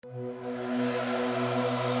I'm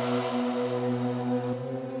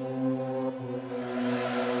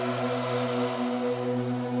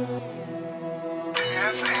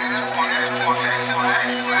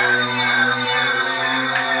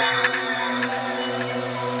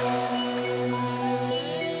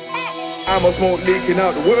a smoke leaking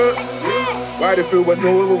out the wood. Riding through with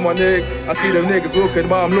no with my niggas. I see them niggas looking,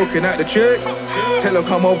 but I'm looking at the chick. Tell them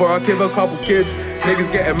come over, I'll give a couple kids.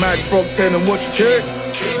 Niggas getting mad, frog 10 and watch your chicks.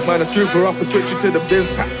 Man, I scoop her up and switch it to the biz.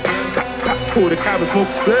 Pap, pap, pap, pap, pull the cab and smoke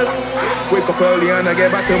a split. Wake up early and I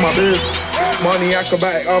get back to my biz. Money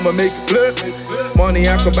acrobatic, I'ma make it flip. Money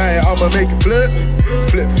acrobatic, I'ma make it flip.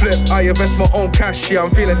 Flip, flip, I invest my own cash, yeah,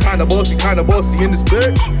 I'm feeling kinda bossy in this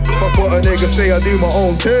bitch. Fuck what a nigga say, I do my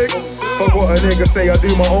own thing. Fuck what a nigga say, I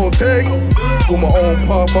do my own thing. Do my own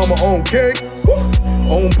path, I'm my own king.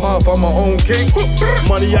 Own path, I'm my own king.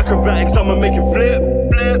 Money acrobatics, I'ma make it flip.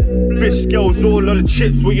 Fish scales all on the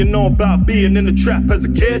chips. What you know about being in the trap as a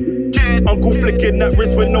kid? Uncle flicking that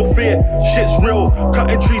wrist with no fear. Shit's real,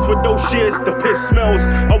 cutting trees with no shears. The piss smells.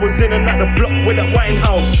 I was in and out the block with that wine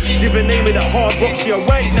house. Giving Amy that hard rock, she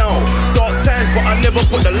right now. Dark times, but I never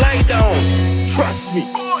put the light down. Trust me.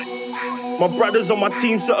 My brothers on my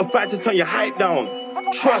team certified to turn your hype down.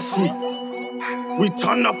 Trust me. We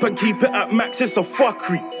turn up and keep it at max, it's a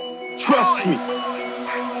fuckery. Trust me.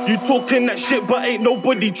 You talking that shit but ain't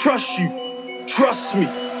nobody trust you. Trust me.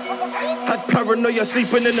 Had paranoia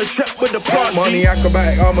sleeping in the trap with the plant. Money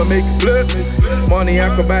acrobatic, I'ma make it flip. Money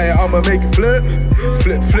acrobatic, I'ma make it flip.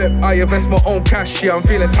 Flip, flip, I invest my own cash, yeah, I'm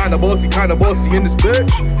feeling kinda bossy in this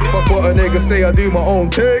bitch. Fuck what a nigga say, I do my own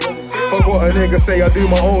thing. Fuck what a nigga say, I do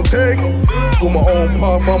my own thing. Do my own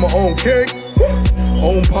path, I'm my own king.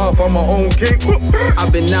 Own path, I'm my own king.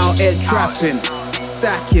 I've been out here trapping,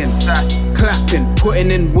 stacking, clapping,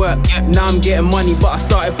 putting in work. Now I'm getting money, but I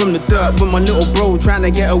started from the dirt. With my little bro trying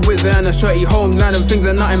to get a wizard and a shorty home. Now them things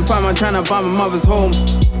are nothing prime, I'm trying to buy my mother's home.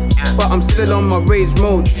 But I'm still on my rage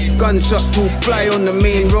mode. Gunshots will fly on the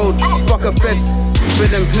main road. Fuck a fed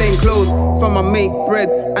with them plain clothes. From I make bread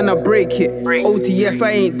and I break it. OTF,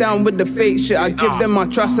 I ain't down with the fake shit. I give them my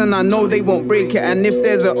trust and I know they won't break it. And if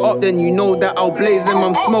there's a up, then you know that I'll blaze them.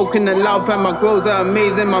 I'm smoking the loud and my grows are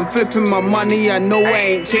amazing. I'm flipping my money, I know I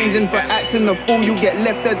ain't changing. For acting a fool, you get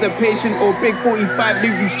left as a patient. Or big 45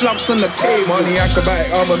 leave you slumped on the pavement. Money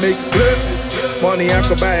acrobatic, I'ma make it flip. Money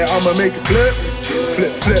acrobatic, I'ma make it flip.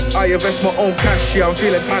 Flip, flip, I invest my own cash, yeah, I'm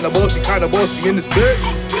feeling kinda bossy in this bitch.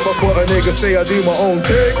 Fuck what a nigga say, I do my own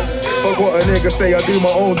thing. Fuck what a nigga say, I do my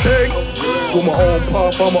own thing. Do my own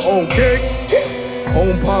path, I'm my own king.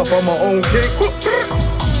 Own path, I'm my own king.